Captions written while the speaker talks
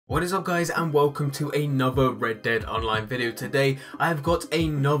What is up guys, and welcome to another Red Dead Online video. Today I have got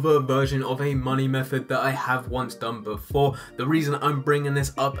another version of a money method that I have once done before. The reason I'm bringing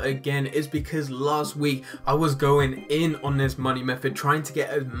this up again is because last week I was going in on this money method, trying to get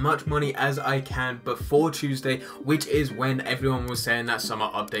as much money as I can before Tuesday, which is when everyone was saying that summer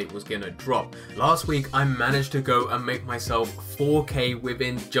update was gonna drop. Last week I managed to go and make myself 4k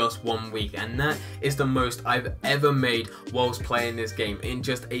within just 1 week, and that is the most I've ever made whilst playing this game in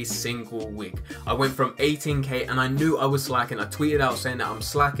just a single week. I went from 18k and I knew I was slacking. I tweeted out saying that I'm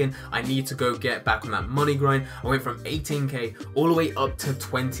slacking, I need to go get back on that money grind. I went from 18k all the way up to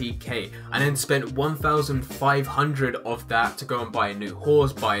 20k. I then spent 1,500 of that to go and buy a new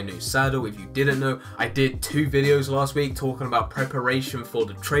horse, buy a new saddle. If you didn't know, I did 2 videos last week talking about preparation for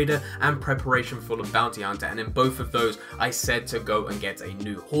the trader and preparation for the bounty hunter, and in both of those I said to go and get a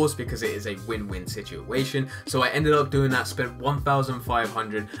new horse because it is a win-win situation. So I ended up doing that, spent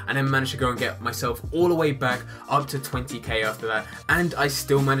 1,500, and then managed to go and get myself all the way back up to 20k after that, and I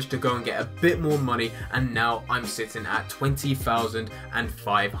still managed to go and get a bit more money, and now I'm sitting at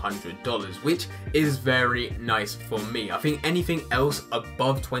 $20,500, which is very nice for me. I think anything else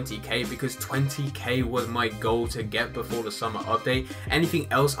above 20k, because 20k was my goal to get before the summer update, anything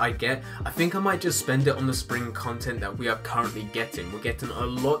else I get, I think I might just spend it on the spring content that we are currently getting. We're getting a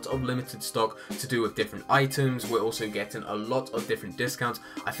lot of limited stock to do with different items. We're also getting a lot of different discounts.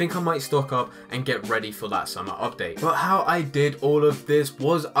 I think I might stock up and get ready for that summer update. But how I did all of this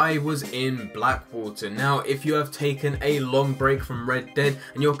was I was in Blackwater. Now, if you have taken a long break from Red Dead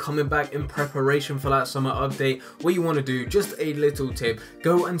and you're coming back in preparation for that summer update, what you want to do, just a little tip,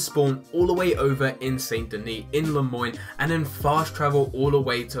 go and spawn all the way over in St. Denis in Lemoyne, and then fast travel all the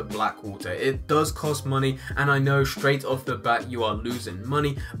way to Blackwater. It does cost money, and I know straight off the bat you are losing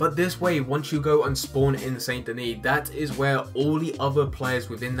money, but this way, once you go and spawn in St. Denis, that is where all the other players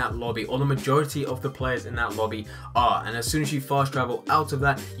within that lobby, or the majority of the players in that lobby, are, and as soon as you fast travel out of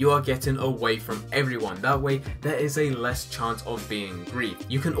that, you are getting away from everyone. That way there is a less chance of being griefed.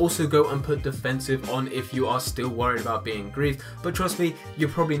 You can also go and put defensive on if you are still worried about being griefed, but trust me, you're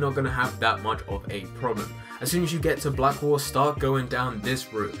probably not going to have that much of a problem. As soon as you get to Blackwater, start going down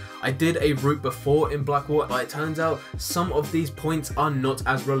this route. I did a route before in Blackwater, but it turns out some of these points are not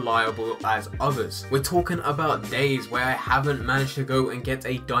as reliable as others. We're talking about days where I haven't managed to go and get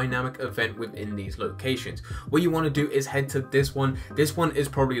a dynamic event within these locations. What you want to do is head to this one. This one is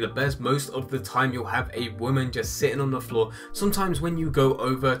probably the best. Most of the time you'll have a woman just sitting on the floor. Sometimes when you go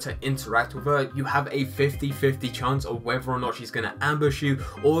over to interact with her, you have a 50-50 chance of whether or not she's going to ambush you,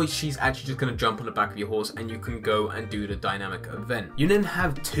 or she's actually just going to jump on the back of your horse and you can go and do the dynamic event. You then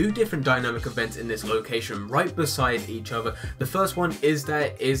have 2 different dynamic events in this location right beside each other. The first one is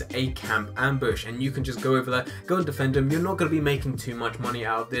there is a camp ambush, and you can just go over there, go and defend them. You're not going to be making too much money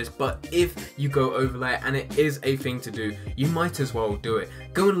out of this, but if you go over there and it is a thing to do, you might as well do it.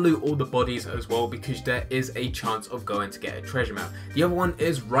 Go and loot all the bodies as well, because there is a chance of going to get a treasure map. The other one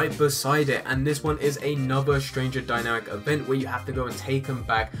is right beside it, and this one is another stranger dynamic event where you have to go and take them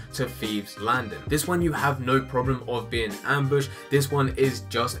back to Thieves Landing. This one you have no problem of being ambushed. This one is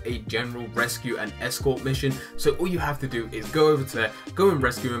just a general rescue and escort mission, so all you have to do is go over to there, go and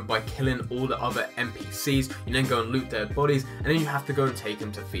rescue them by killing all the other NPCs. You then go and loot their bodies, and then you have to go and take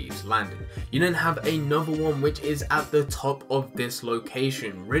them to Thieves Landing. You then have another one which is at the top of this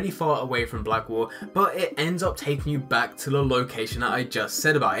location, really far away from Blackwater, but it ends up taking you back to the location that I just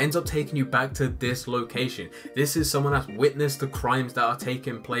said about. It ends up taking you back to this location. This is someone that's witnessed the crimes that are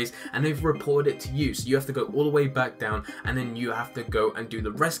taking place, and they've reported it to you, so you have to go all the way back down, and then you have to go and do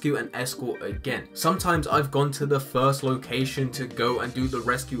the rescue and escort again. Sometimes I've gone to the first location to go and do the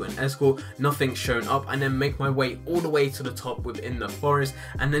rescue and escort, nothing's shown up, and then make my way all the way to the top within the forest,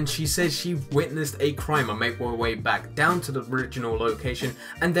 and then she says she witnessed a crime. I make my way back down to the original location,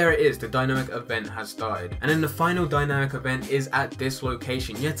 and there it is, the dynamic event has started. And then the final dynamic event is at this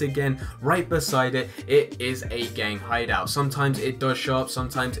location. Yet again, right beside it, it is a gang hideout. Sometimes it does show up,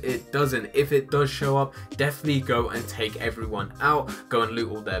 sometimes it doesn't. If it does show up, definitely go and take everyone out, go and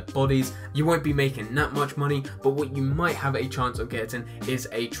loot all their bodies. You won't be making that much money, but what you might have a chance of getting is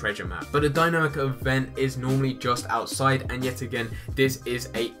a treasure map. But a dynamic event is normally just outside, and yet again, this is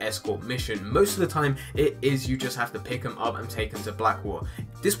a escort mission. Most of the time it is you just have to pick them up and take them to Blackwater.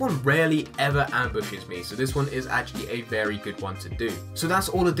 This one rarely ever ambushes me, so this one is actually a very good one to do. So that's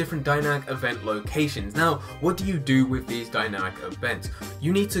all the different dynamic event locations. Now, what do you do with these dynamic events?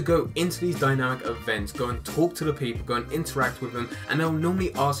 You need to go into these dynamic events, go and talk to the people, go and interact with them, and they'll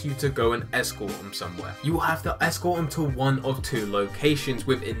normally ask you to go and escort them somewhere. You will have to escort them to one of 2 locations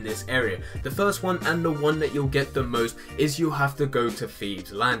within this area. The first one, and the one that you'll get the most, is you'll have to go go to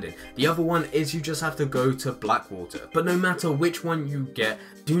Thieves Landing. The other one is you just have to go to Blackwater. But no matter which one you get,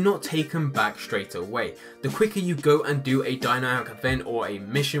 do not take them back straight away. The quicker you go and do a dynamic event or a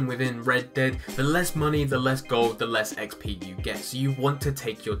mission within Red Dead, the less money, the less gold, the less XP you get. So you want to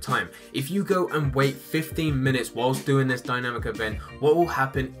take your time. If you go and wait 15 minutes whilst doing this dynamic event, what will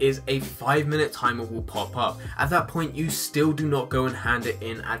happen is a 5-minute timer will pop up. At that point, you still do not go and hand it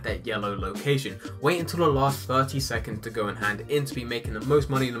in at that yellow location. Wait until the last 30 seconds to go and hand it in to be making the most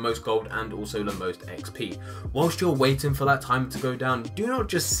money, the most gold, and also the most XP. Whilst you're waiting for that timer to go down, do not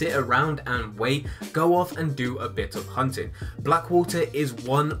just sit around and wait, go off and do a bit of hunting. Blackwater is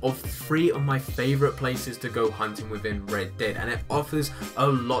one of 3 of my favourite places to go hunting within Red Dead, and it offers a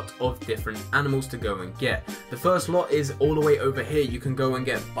lot of different animals to go and get. The first lot is all the way over here. You can go and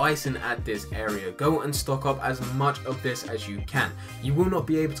get bison at this area. Go and stock up as much of this as you can. You will not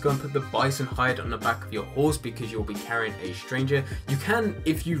be able to go and put the bison hide on the back of your horse because you'll be carrying a stranger. You can,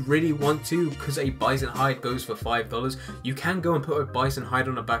 if you really want to, because a bison hide goes for $5, you can go and put a bison hide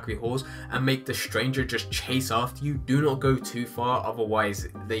on the back of your horse and make the stranger just chase after you. Do not go too far, otherwise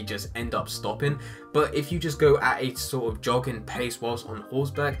they just end up stopping. But if you just go at a sort of jogging pace whilst on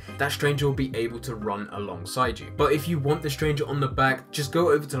horseback, that stranger will be able to run alongside you. But if you want the stranger on the back, just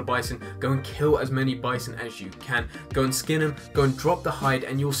go over to the bison, go and kill as many bison as you can, go and skin them, go and drop the hide,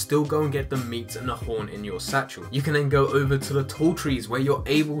 and you'll still go and get the meat and the horn in your satchel. You can then go over to the tall trees where you're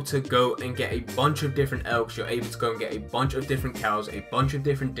able to go and get a bunch of different elks, you're able to go and get a bunch of different cows, a bunch of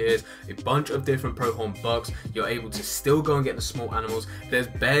different deers, a bunch of different pronghorn bucks. You're able to still go and get the small animals. There's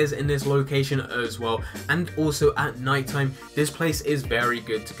bears in this location as well, and also at nighttime this place is very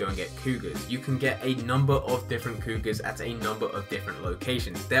good to go and get cougars. You can get a number of different cougars at a number of different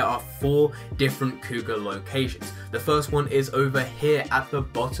locations. There are 4 different cougar locations. The first one is over here at the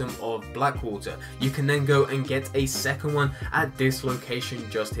bottom of Blackwater. You can then go and get a second one at this location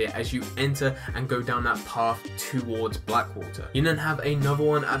just here as you enter and go down that path towards Blackwater. You then have another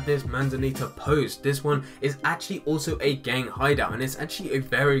one at this Manzanita Post. This one is actually also a gang hideout, and it's actually a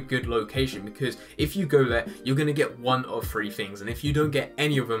very good location because if you go there, you're going to get one of 3 things, and if you don't get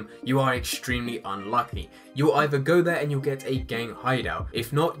any of them, you are extremely unlucky. You'll either go there and you'll get a gang hideout.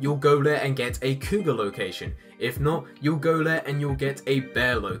 If not, you'll go there and get a cougar location. If not, you'll go there and you'll get a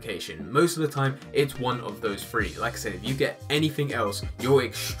bear location. Most of the time, it's one of those 3. Like I said, if you get anything else, you're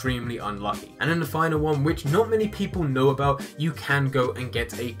extremely unlucky. And then the final one, which not many people know about, you can go and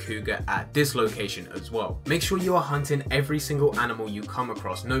get a cougar at this location as well. Make sure you are hunting every single animal you come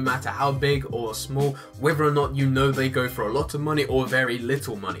across, no matter how big or small, whether or not you know they go for a lot of money or very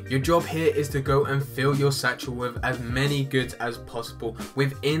little money. Your job here is to go and fill your satchel with as many goods as possible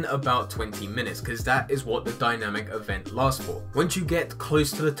within about 20 minutes, because that is what the dynamic event lasts for. Once you get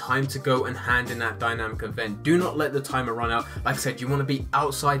close to the time to go and hand in that dynamic event, do not let the timer run out. Like I said, you want to be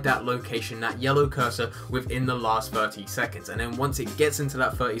outside that location, that yellow cursor, within the last 30 seconds. And then once it gets into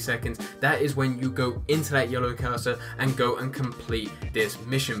that 30 seconds, that is when you go into that yellow cursor and go and complete this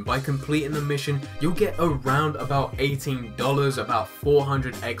mission. By completing the mission, you'll get around about $18, about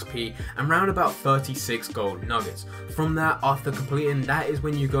 400 XP, and around about 36 gold nuggets. From that, after completing, that is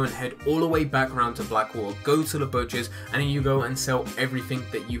when you go and head all the way back around to Blackwater, go to the butchers, and then you go and sell everything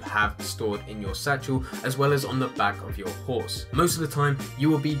that you have stored in your satchel as well as on the back of your horse. Most of the time, you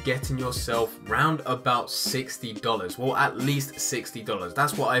will be getting yourself round about $60, well, at least $60.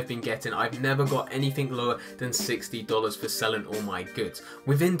 That's what I've been getting. I've never got anything lower than $60 for selling all my goods.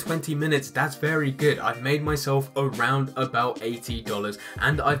 Within 20 minutes, that's very good. I've made myself around about $80,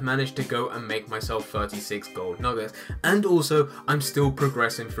 and I've managed to go and make myself 36 gold nuggets. And also, I'm still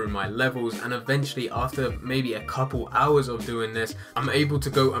progressing through my levels, and eventually, after maybe a couple hours of doing this, I'm able to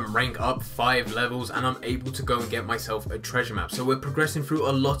go and rank up 5 levels, and I'm able to go and get myself a treasure map. So we're progressing through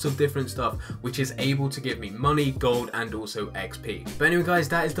a lot of different stuff, which is able to give me money, gold, and also XP. But anyway guys,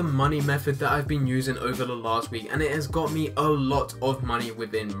 that is the money method that I've been using over the last week, and it has got me a lot of money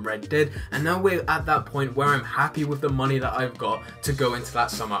within Red Dead, and now we're at that point where I'm happy with the money that I've got to go into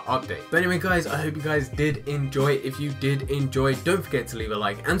that summer update. But anyway guys, I hope you guys did enjoy. If you did enjoy, don't forget to leave a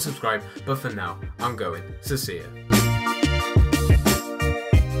like and subscribe, but for now, I'm going, so see ya.